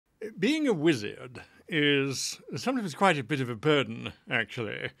Being a wizard is sometimes quite a bit of a burden,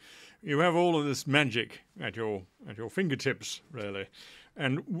 actually. You have all of this magic at your fingertips, really,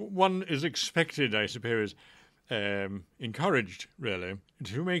 and one is expected, I suppose, encouraged, really,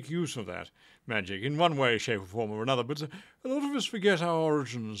 to make use of that magic in one way, shape, or form or another. But a lot of us forget our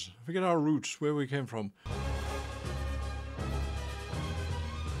origins, forget our roots, where we came from.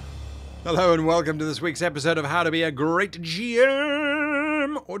 Hello and welcome to this week's episode of How to Be a Great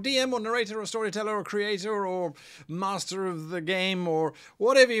GM, or DM, or narrator, or storyteller, or creator, or master of the game, or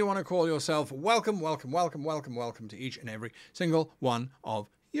whatever you want to call yourself. Welcome, welcome, welcome, welcome, welcome to each and every single one of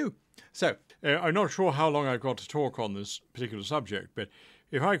you. So, I'm not sure how long I've got to talk on this particular subject, but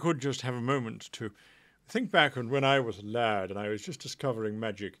if I could just have a moment to think back on when I was a lad and I was just discovering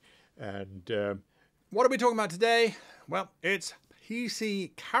magic. And what are we talking about today? Well, it's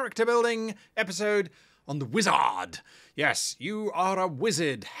PC character building episode on the wizard. Yes, you are a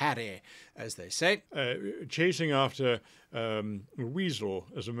wizard, Harry, as they say. Chasing after a weasel,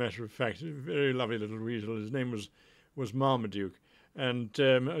 as a matter of fact, a very lovely little weasel. His name was Marmaduke. And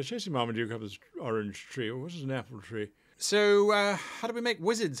I was chasing Marmaduke up this orange tree, or was it an apple tree? So, how do we make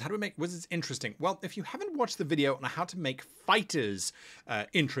wizards? How do we make wizards interesting? Well, if you haven't watched the video on how to make fighters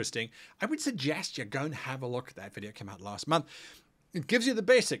interesting, I would suggest you go and have a look at that video. It came out last month. It gives you the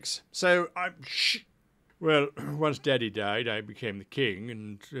basics. So, well, once Daddy died, I became the king,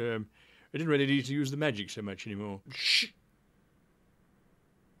 and I didn't really need to use the magic so much anymore.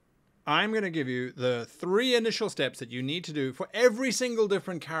 I'm going to give you the 3 initial steps that you need to do for every single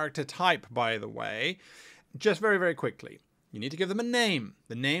different character type, by the way, just very, very quickly. You need to give them a name.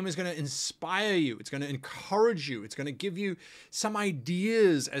 The name is going to inspire you. It's going to encourage you. It's going to give you some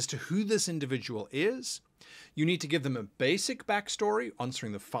ideas as to who this individual is. You need to give them a basic backstory,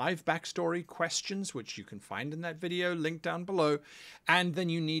 answering the 5 backstory questions, which you can find in that video, linked down below. And then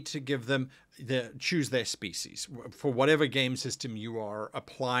you need to give them choose their species for whatever game system you are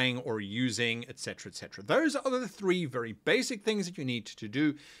applying or using, etc., etc. Those are the 3 very basic things that you need to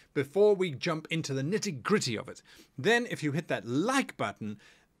do before we jump into the nitty-gritty of it. Then, if you hit that like button,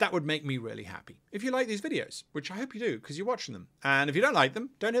 that would make me really happy. If you like these videos, which I hope you do because you're watching them. And if you don't like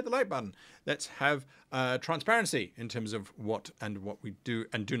them, don't hit the like button. Let's have transparency in terms of what we do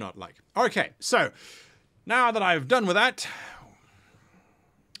and do not like. Okay, so now that I've done with that,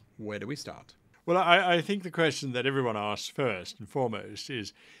 where do we start? Well, I think the question that everyone asks first and foremost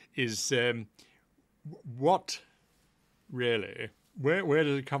is what really, where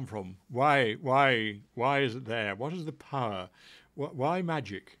does it come from? Why is it there? What is the power? Why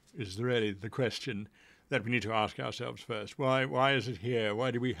magic is really the question that we need to ask ourselves first. Why is it here? Why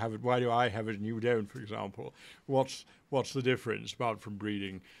do we have it? Why do I have it and you don't, for example? What's the difference, apart from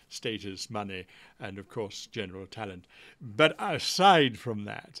breeding, status, money, and of course general talent? But aside from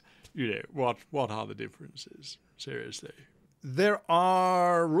that, what are the differences? Seriously, there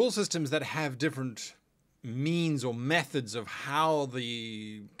are rule systems that have different means or methods of how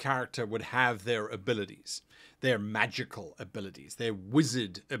the character would have their abilities. Their magical abilities, their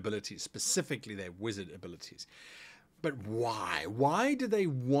wizard abilities, specifically their wizard abilities. But why? Why do they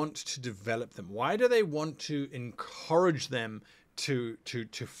want to develop them? Why do they want to encourage them to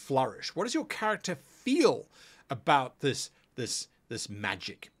flourish? What does your character feel about this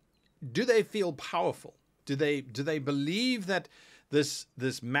magic? Do they feel powerful? Do they believe that this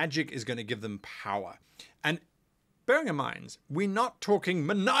magic is going to give them power? And bearing in mind, we're not talking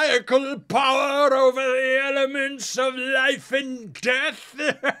maniacal power over the elements of life and death.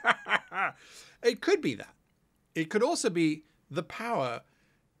 It could be that. It could also be the power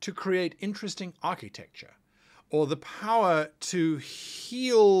to create interesting architecture, or the power to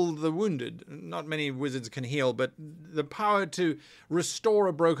heal the wounded. Not many wizards can heal, but the power to restore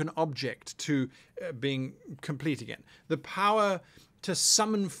a broken object to being complete again. The power to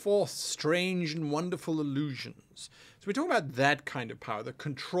summon forth strange and wonderful illusions. So we're talking about that kind of power, the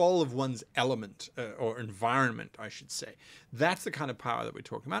control of one's element or environment, I should say. That's the kind of power that we're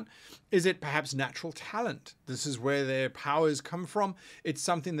talking about. Is it perhaps natural talent? This is where their powers come from. It's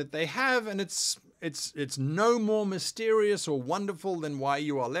something that they have, and it's no more mysterious or wonderful than why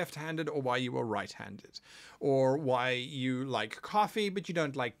you are left-handed or why you are right-handed, or why you like coffee but you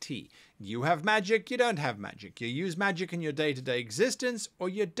don't like tea. You have magic, you don't have magic. You use magic in your day-to-day existence, or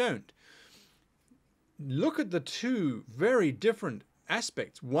you don't. Look at the 2 very different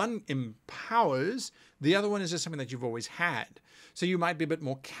aspects. One empowers, the other one is just something that you've always had. So you might be a bit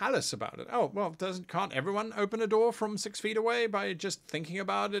more callous about it. Oh, well, can't everyone open a door from 6 feet away by just thinking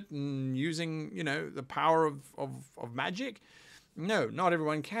about it and using, the power of magic? No, not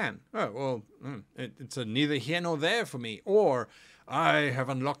everyone can. Oh, well, it's a neither here nor there for me. Or I have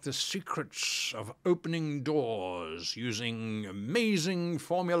unlocked the secrets of opening doors using amazing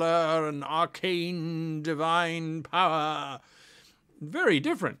formula and arcane divine power. Very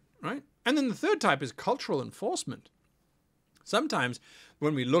different, right? And then the third type is cultural enforcement. Sometimes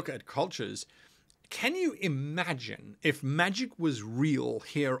when we look at cultures, can you imagine if magic was real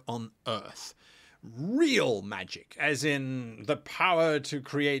here on Earth? Real magic, as in the power to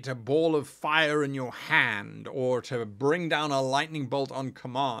create a ball of fire in your hand or to bring down a lightning bolt on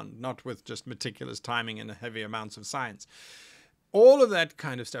command, not with just meticulous timing and heavy amounts of science. All of that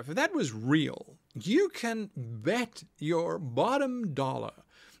kind of stuff. If that was real, you can bet your bottom dollar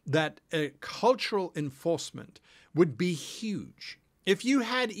that cultural enforcement would be huge. If you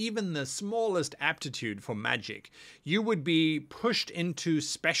had even the smallest aptitude for magic, you would be pushed into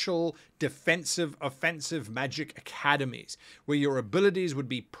special defensive, offensive magic academies where your abilities would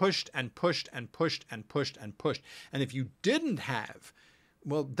be pushed and pushed and pushed and pushed and pushed. And if you didn't have,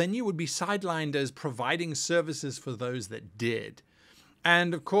 well, then you would be sidelined as providing services for those that did.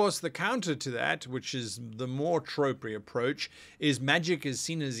 And of course, the counter to that, which is the more tropey approach, is magic is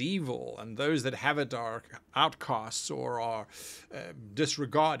seen as evil, and those that have it are outcasts or are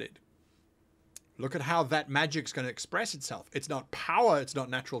disregarded. Look at how that magic's going to express itself. It's not power, it's not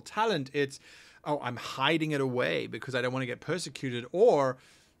natural talent, it's, oh, I'm hiding it away because I don't want to get persecuted, or,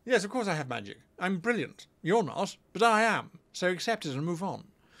 yes, of course I have magic. I'm brilliant. You're not, but I am. So accept it and move on.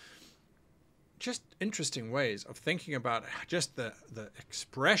 Just interesting ways of thinking about just the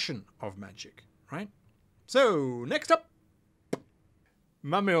expression of magic, right? So, next up.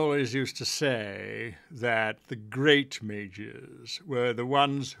 Mummy always used to say that the great mages were the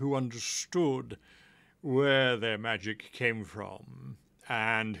ones who understood where their magic came from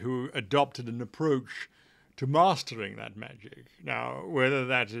and who adopted an approach to mastering that magic. Now, whether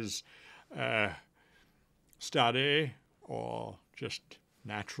that is study or just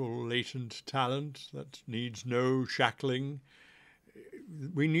natural latent talent that needs no shackling,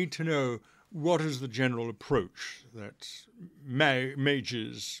 we need to know what is the general approach that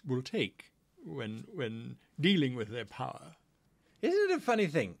mages will take when dealing with their power. Isn't it a funny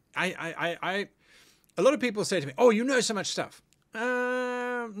thing? A lot of people say to me, "Oh, you know so much stuff."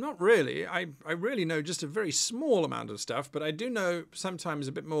 Not really. I really know just a very small amount of stuff, but I do know sometimes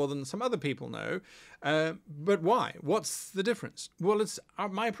a bit more than some other people know. But why? What's the difference? Well, it's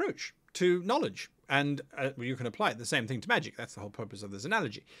my approach to knowledge. And you can apply it the same thing to magic. That's the whole purpose of this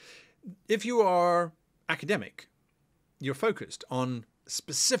analogy. If you are academic, you're focused on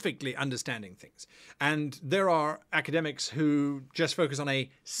specifically understanding things. And there are academics who just focus on a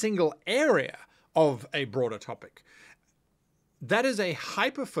single area of a broader topic. That is a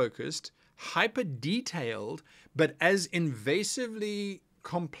hyper-focused, hyper-detailed, but as invasively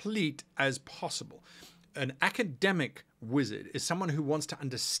complete as possible. An academic wizard is someone who wants to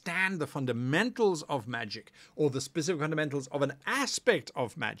understand the fundamentals of magic or the specific fundamentals of an aspect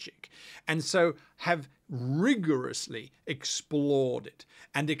of magic, and so have rigorously explored it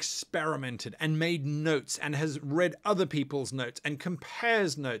and experimented and made notes and has read other people's notes and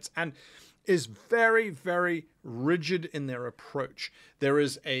compares notes and is very, very rigid in their approach. There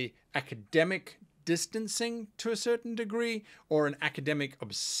is a academic distancing to a certain degree, or an academic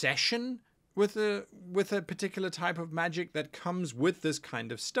obsession with a particular type of magic that comes with this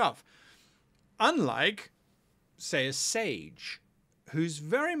kind of stuff. Unlike, say, a sage, who's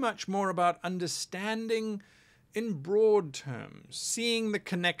very much more about understanding in broad terms, seeing the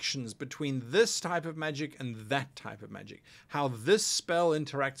connections between this type of magic and that type of magic, how this spell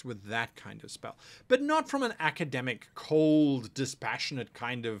interacts with that kind of spell, but not from an academic, cold, dispassionate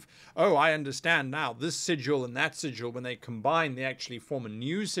kind of, oh, I understand now, this sigil and that sigil, when they combine, they actually form a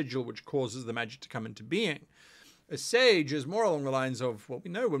new sigil which causes the magic to come into being. A sage is more along the lines of, well, we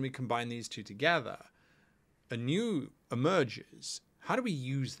know when we combine these two together, a new emerges. How do we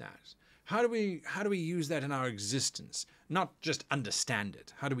use that? How do we use that in our existence? Not just understand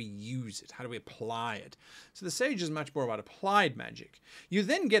it. How do we use it? How do we apply it? So the sage is much more about applied magic. You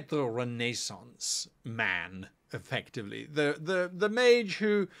then get the Renaissance man, effectively. The mage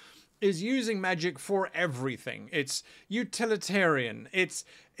who is using magic for everything. It's utilitarian. It's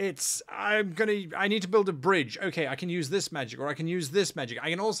I need to build a bridge. Okay, I can use this magic, or I can use this magic. I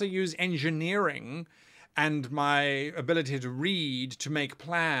can also use engineering and my ability to read, to make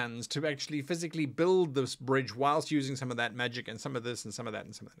plans, to actually physically build this bridge whilst using some of that magic and some of this and some of that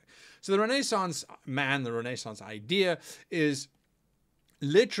and some of that. So the Renaissance man, the Renaissance idea is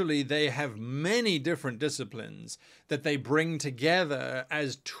literally they have many different disciplines that they bring together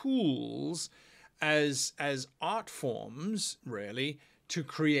as tools, as art forms, really, to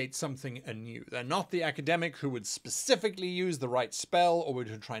create something anew. They're not the academic who would specifically use the right spell or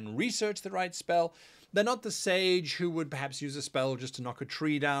would try and research the right spell. They're not the sage who would perhaps use a spell just to knock a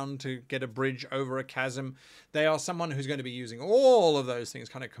tree down to get a bridge over a chasm. They are someone who's going to be using all of those things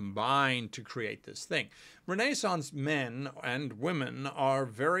kind of combined to create this thing. Renaissance men and women are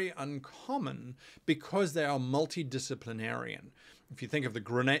very uncommon because they are multidisciplinarian. If you think of the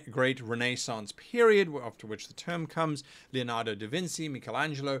great Renaissance period, after which the term comes, Leonardo da Vinci,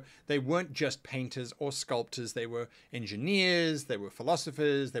 Michelangelo, they weren't just painters or sculptors. They were engineers, they were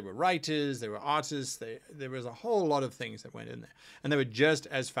philosophers, they were writers, they were artists. There was a whole lot of things that went in there. And they were just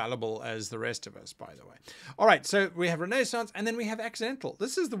as fallible as the rest of us, by the way. All right, so we have Renaissance, and then we have accidental.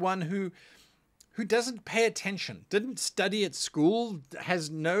 This is the one who doesn't pay attention, didn't study at school, has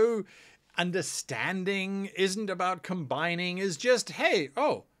no understanding, isn't about combining, is just, hey,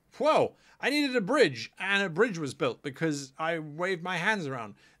 oh, whoa, I needed a bridge, and a bridge was built because I waved my hands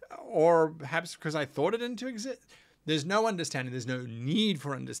around, or perhaps because I thought it into existence. There's no understanding, there's no need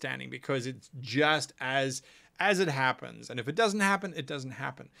for understanding, because it's just as it happens. And if it doesn't happen, it doesn't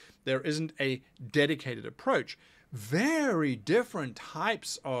happen. There isn't a dedicated approach. Very different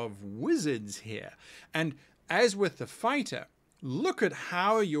types of wizards here. And as with the fighter, look at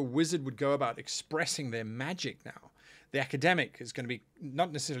how your wizard would go about expressing their magic now. The academic is going to be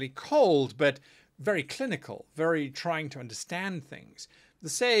not necessarily cold, but very clinical, very trying to understand things. The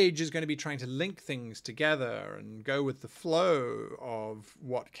sage is going to be trying to link things together and go with the flow of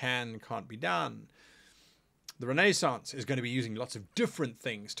what can't be done. The Renaissance is going to be using lots of different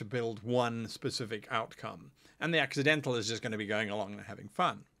things to build one specific outcome. And the accidental is just going to be going along and having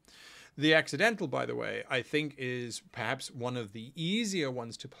fun. The accidental, by the way, I think is perhaps one of the easier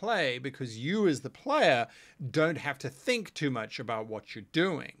ones to play because you as the player don't have to think too much about what you're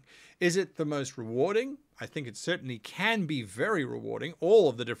doing. Is it the most rewarding? I think it certainly can be very rewarding. All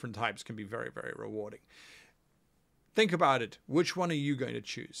of the different types can be very, very rewarding. Think about it. Which one are you going to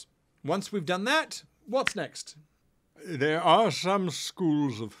choose? Once we've done that, what's next? There are some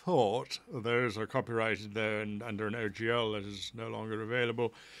schools of thought, those are copyrighted there and under an OGL that is no longer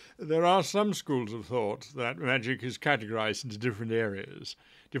available. There are some schools of thought that magic is categorized into different areas,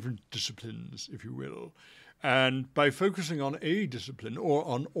 different disciplines, if you will. And by focusing on a discipline, or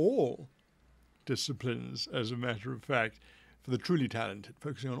on all disciplines, as a matter of fact, for the truly talented,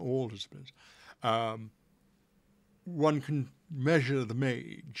 focusing on all disciplines, one can measure the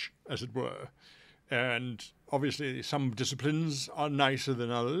mage, as it were. And obviously some disciplines are nicer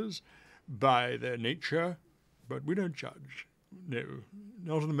than others by their nature, but we don't judge. No,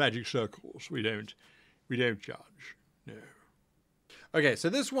 not in the magic circles. We don't judge. No. Okay, so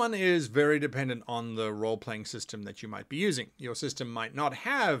this one is very dependent on the role-playing system that you might be using. Your system might not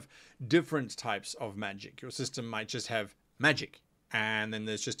have different types of magic. Your system might just have magic, and then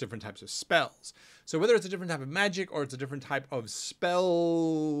there's just different types of spells. So whether it's a different type of magic or it's a different type of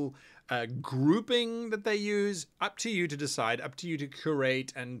spell grouping that they use, up to you to decide, up to you to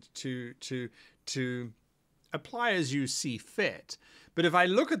curate and to apply as you see fit. But if I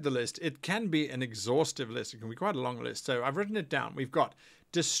look at the list, it can be an exhaustive list. It can be quite a long list. So I've written it down. We've got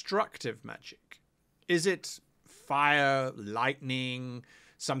destructive magic. Is it fire, lightning,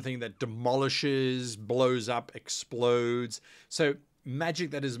 something that demolishes, blows up, explodes? So magic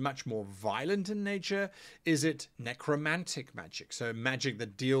that is much more violent in nature? Is it necromantic magic? So magic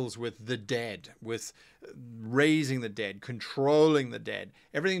that deals with the dead, with raising the dead, controlling the dead,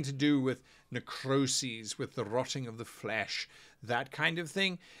 everything to do with necroses, with the rotting of the flesh, that kind of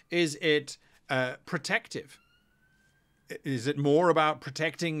thing. Is it protective? Is it more about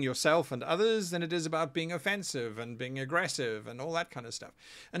protecting yourself and others than it is about being offensive and being aggressive and all that kind of stuff?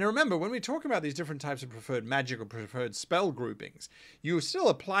 And remember, when we talk about these different types of preferred magic or preferred spell groupings, you still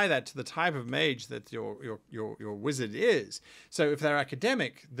apply that to the type of mage that your wizard is. So if they're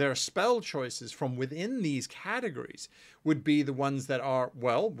academic, their spell choices from within these categories would be the ones that are,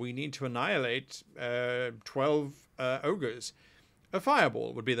 well, we need to annihilate 12 ogres. A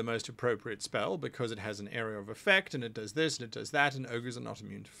fireball would be the most appropriate spell because it has an area of effect and it does this and it does that, and ogres are not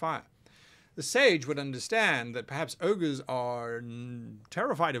immune to fire. The sage would understand that perhaps ogres are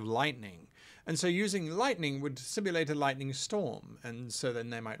terrified of lightning, and so using lightning would simulate a lightning storm, and so then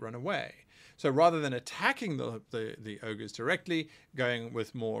they might run away. So rather than attacking the ogres directly, going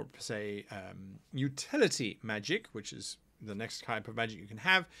with more, say, utility magic, which is the next type of magic you can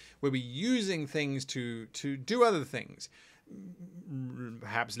have, we'll be using things to do other things.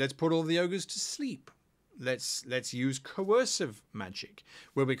 Perhaps let's put all the ogres to sleep. Let's use coercive magic,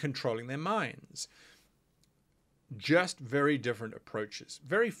 where we're controlling their minds. Just very different approaches,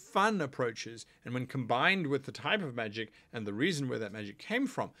 very fun approaches. And when combined with the type of magic and the reason where that magic came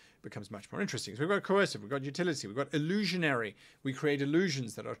from, it becomes much more interesting. So we've got coercive, we've got utility, we've got illusionary. We create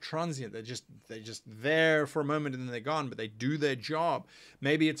illusions that are transient. They're just there for a moment and then they're gone, but they do their job.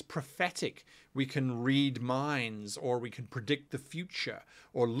 Maybe it's prophetic. We can read minds, or we can predict the future,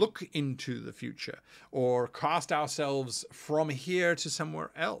 or look into the future, or cast ourselves from here to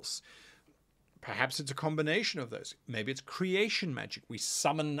somewhere else. Perhaps it's a combination of those. Maybe it's creation magic. We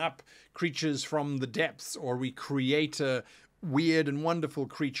summon up creatures from the depths, or we create a weird and wonderful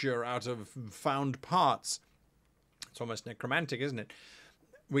creature out of found parts. It's almost necromantic, isn't it?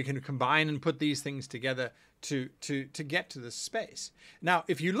 We can combine and put these things together to get to this space. Now,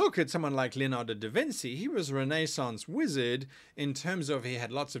 if you look at someone like Leonardo da Vinci, he was a Renaissance wizard in terms of he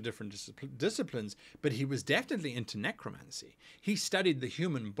had lots of different disciplines, but he was definitely into necromancy. He studied the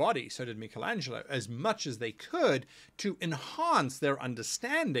human body, so did Michelangelo, as much as they could to enhance their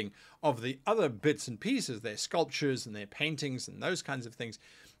understanding of the other bits and pieces, their sculptures and their paintings and those kinds of things.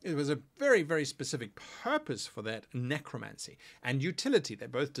 It was a very, very specific purpose for that necromancy and utility. They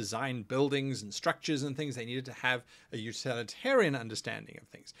both designed buildings and structures and things. They needed to have a utilitarian understanding of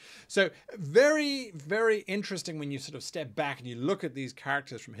things. So very, very interesting when you sort of step back and you look at these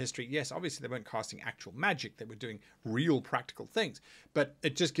characters from history. Yes, obviously they weren't casting actual magic. They were doing real practical things, but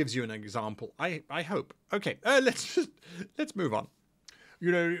it just gives you an example, I hope. Okay, let's move on.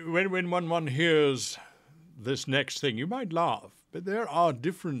 You know, when one hears this next thing, you might laugh. But there are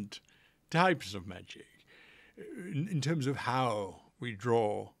different types of magic in terms of how we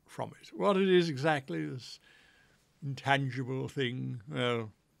draw from it. What it is exactly, this intangible thing,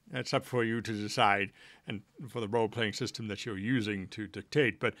 well, that's up for you to decide and for the role-playing system that you're using to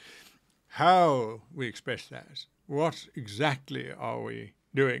dictate. But how we express that, what exactly are we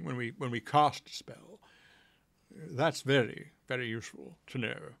doing when we cast a spell, that's very, very useful to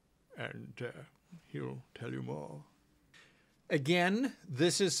know. And he'll tell you more. Again,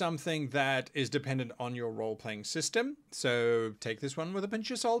 this is something that is dependent on your role-playing system, so take this one with a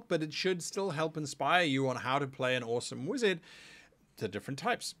pinch of salt, but it should still help inspire you on how to play an awesome wizard. The different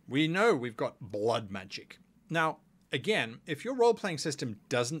types. We know we've got blood magic. Now, again, if your role-playing system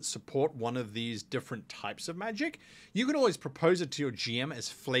doesn't support one of these different types of magic, you can always propose it to your GM as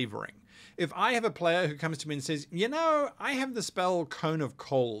flavoring. If I have a player who comes to me and says, you know, I have the spell Cone of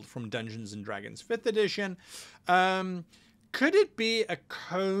Cold from Dungeons & Dragons 5th edition, could it be a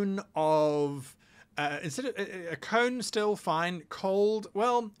cone of, instead of a cone still fine, cold?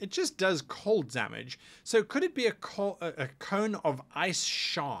 Well, it just does cold damage. So could it be a cone of ice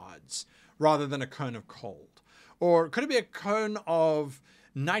shards rather than a cone of cold? Or could it be a cone of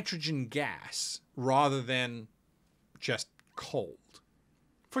nitrogen gas rather than just cold?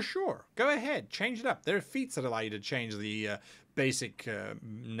 For sure. Go ahead. Change it up. There are feats that allow you to change the basic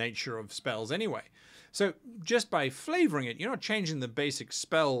nature of spells anyway. So just by flavoring it, you're not changing the basic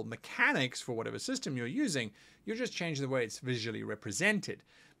spell mechanics for whatever system you're using. You're just changing the way it's visually represented.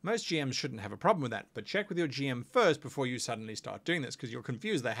 Most GMs shouldn't have a problem with that, but check with your GM first before you suddenly start doing this, because you'll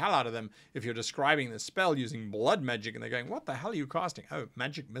confuse the hell out of them if you're describing the spell using blood magic and they're going, what the hell are you casting? Oh,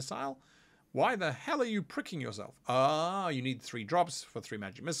 magic missile? Why the hell are you pricking yourself? Ah, you need 3 drops for 3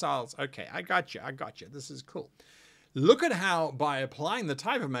 magic missiles. Okay, I got you. This is cool. Look at how, by applying the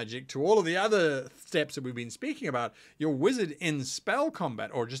type of magic to all of the other steps that we've been speaking about, your wizard in spell combat,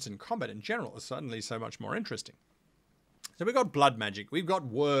 or just in combat in general, is suddenly so much more interesting. So we've got blood magic, we've got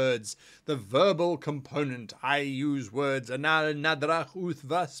words, the verbal component. I use words. Anal nadrach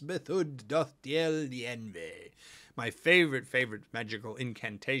uthvas bethud doth tiel dienve. My favorite magical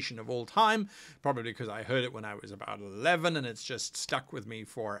incantation of all time, probably because I heard it when I was about 11 and it's just stuck with me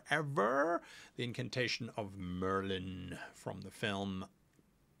forever. The incantation of Merlin from the film.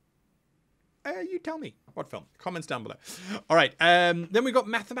 You tell me. What film? Comments down below. All right. Then we've got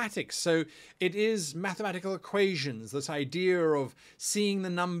mathematics. So it is mathematical equations. This idea of seeing the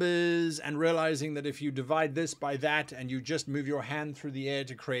numbers and realizing that if you divide this by that and you just move your hand through the air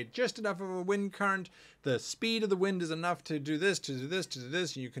to create just enough of a wind current, the speed of the wind is enough to do this, to do this, to do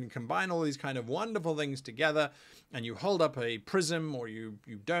this. And you can combine all these kind of wonderful things together, and you hold up a prism, or you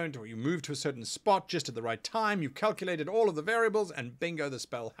don't, or you move to a certain spot just at the right time. You've calculated all of the variables and bingo, the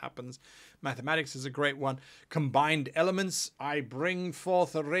spell happens. Mathematics is a great one. Combined elements. I bring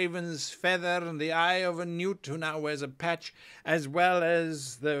forth a raven's feather and the eye of a newt who now wears a patch, as well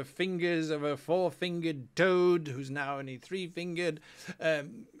as the fingers of a 4-fingered toad who's now only 3-fingered.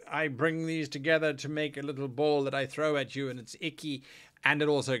 I bring these together to make a little ball that I throw at you, and it's icky, and it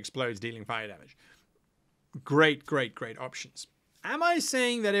also explodes, dealing fire damage. Great options. Am I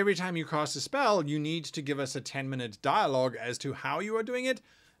saying that every time you cast a spell, you need to give us a 10-minute dialogue as to how you are doing it?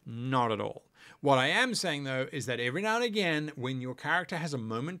 Not at all. What I am saying, though, is that every now and again, when your character has a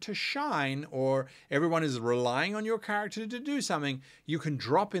moment to shine, or everyone is relying on your character to do something, you can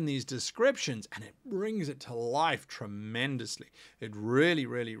drop in these descriptions, and it brings it to life tremendously. It really,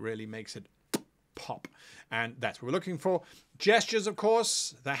 really, really makes it pop. And that's what we're looking for. Gestures, of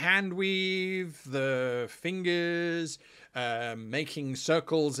course, the hand weave, the fingers, making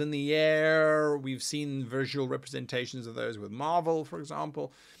circles in the air. We've seen visual representations of those with Marvel, for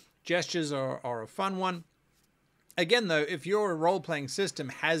example. Gestures are a fun one. Again, though, if your role-playing system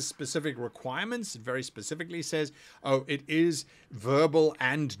has specific requirements, it very specifically says, oh, it is verbal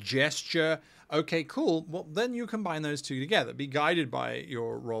and gesture. Okay, cool. Well, then you combine those two together. Be guided by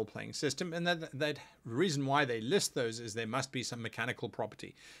your role-playing system. And that reason why they list those is there must be some mechanical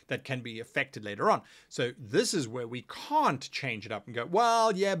property that can be affected later on. So this is where we can't change it up and go,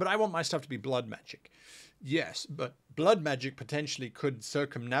 well, yeah, but I want my stuff to be blood magic. Yes, but blood magic potentially could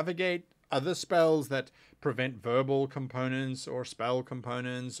circumnavigate other spells that prevent verbal components or spell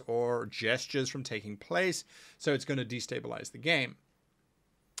components or gestures from taking place. So it's going to destabilize the game.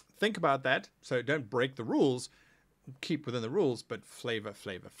 Think about that. So don't break the rules. Keep within the rules, but flavor,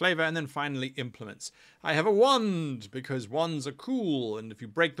 flavor, flavor. And then finally, implements. I have a wand because wands are cool. And if you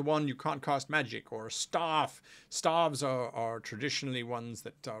break the wand, you can't cast magic. Or a staff. Staves are traditionally ones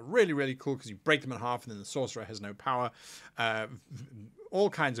that are really, really cool because you break them in half and then the sorcerer has no power. All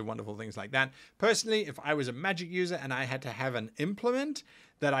kinds of wonderful things like that. Personally, if I was a magic user and I had to have an implement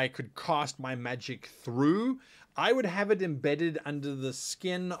that I could cast my magic through, I would have it embedded under the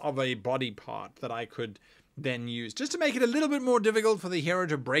skin of a body part that I could then use, just to make it a little bit more difficult for the hero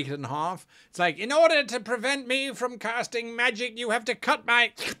to break it in half. It's like, in order to prevent me from casting magic, you have to cut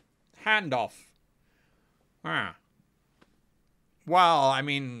my hand off. Ah. Well, I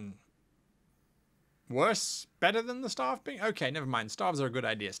mean, worse? Better than the staff being? Okay, never mind. Staves are a good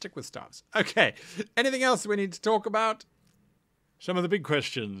idea. Stick with staves. Okay. Anything else we need to talk about? Some of the big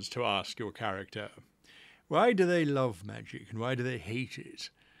questions to ask your character. Why do they love magic and why do they hate it?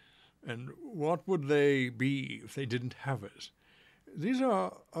 And what would they be if they didn't have it? These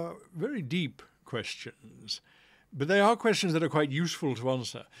are very deep questions, but they are questions that are quite useful to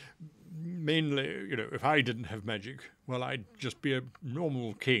answer. Mainly, if I didn't have magic, well, I'd just be a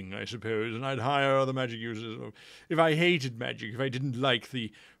normal king, I suppose, and I'd hire other magic users. Or if I hated magic, if I didn't like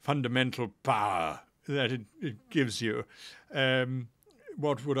the fundamental power that it gives you,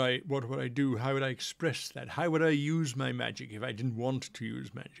 what would I do? How would I express that? How would I use my magic if I didn't want to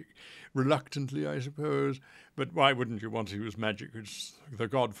use magic? Reluctantly, I suppose. But why wouldn't you want to use magic? It's the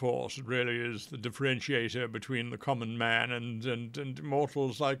God force. It really is the differentiator between the common man and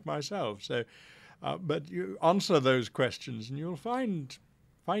mortals like myself. So, but you answer those questions, and you'll find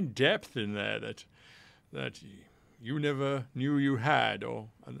depth in there that you never knew you had, or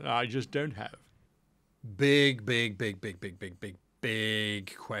I just don't have.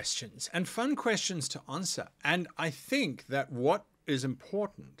 Big questions and fun questions to answer. And I think that what is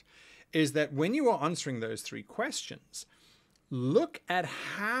important is that when you are answering those three questions, look at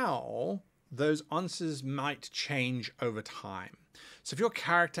how those answers might change over time. So if your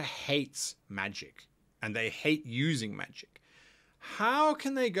character hates magic and they hate using magic, how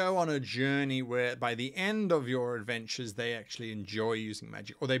can they go on a journey where by the end of your adventures they actually enjoy using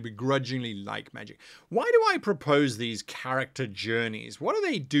magic, or they begrudgingly like magic? Why do I propose these character journeys? What do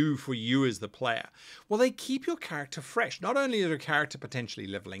they do for you as the player? Well, they keep your character fresh. Not only is your character potentially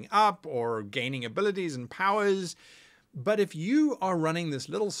leveling up or gaining abilities and powers, but if you are running this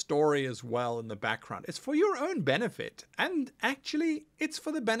little story as well in the background, it's for your own benefit. And actually, it's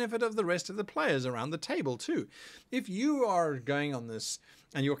for the benefit of the rest of the players around the table too. If you are going on this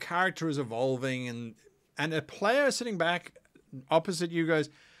and your character is evolving and a player sitting back opposite you goes,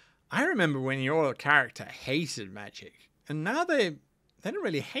 I remember when your character hated magic and now they don't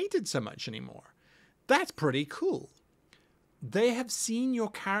really hate it so much anymore. That's pretty cool. They have seen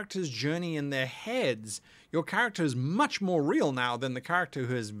your character's journey in their heads. Your character is much more real now than the character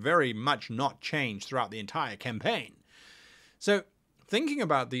who has very much not changed throughout the entire campaign. So thinking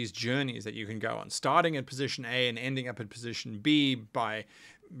about these journeys that you can go on, starting at position A and ending up at position B by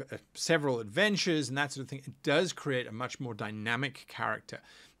several adventures and that sort of thing, it does create a much more dynamic character.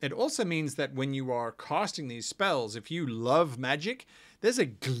 It also means that when you are casting these spells, if you love magic, there's a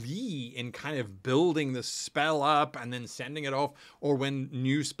glee in kind of building the spell up and then sending it off, or when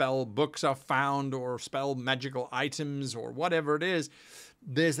new spell books are found or spell magical items or whatever it is,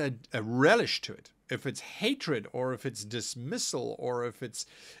 there's a relish to it. If it's hatred or if it's dismissal or if it's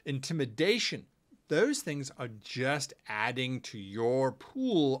intimidation, those things are just adding to your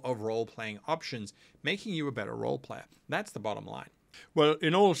pool of role-playing options, making you a better role player. That's the bottom line. Well,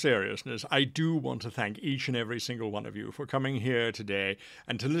 in all seriousness, I do want to thank each and every single one of you for coming here today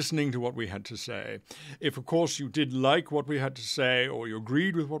and to listening to what we had to say. If, of course, you did like what we had to say or you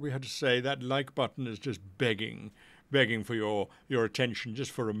agreed with what we had to say, that like button is just begging for your attention just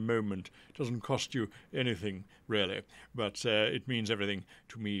for a moment. It doesn't cost you anything, really, but it means everything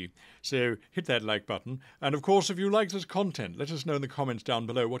to me. So hit that like button. And, of course, if you like this content, let us know in the comments down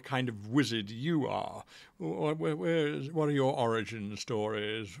below what kind of wizard you are. What are your origin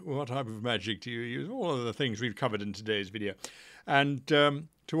stories? What type of magic do you use? All of the things we've covered in today's video. And to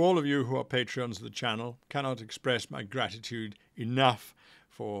all of you who are patrons of the channel, cannot express my gratitude enough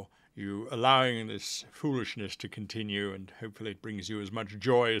for you allowing this foolishness to continue, and hopefully it brings you as much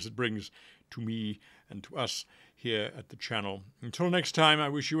joy as it brings to me and to us here at the channel. Until next time, I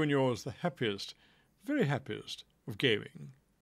wish you and yours the happiest, very happiest of gaming.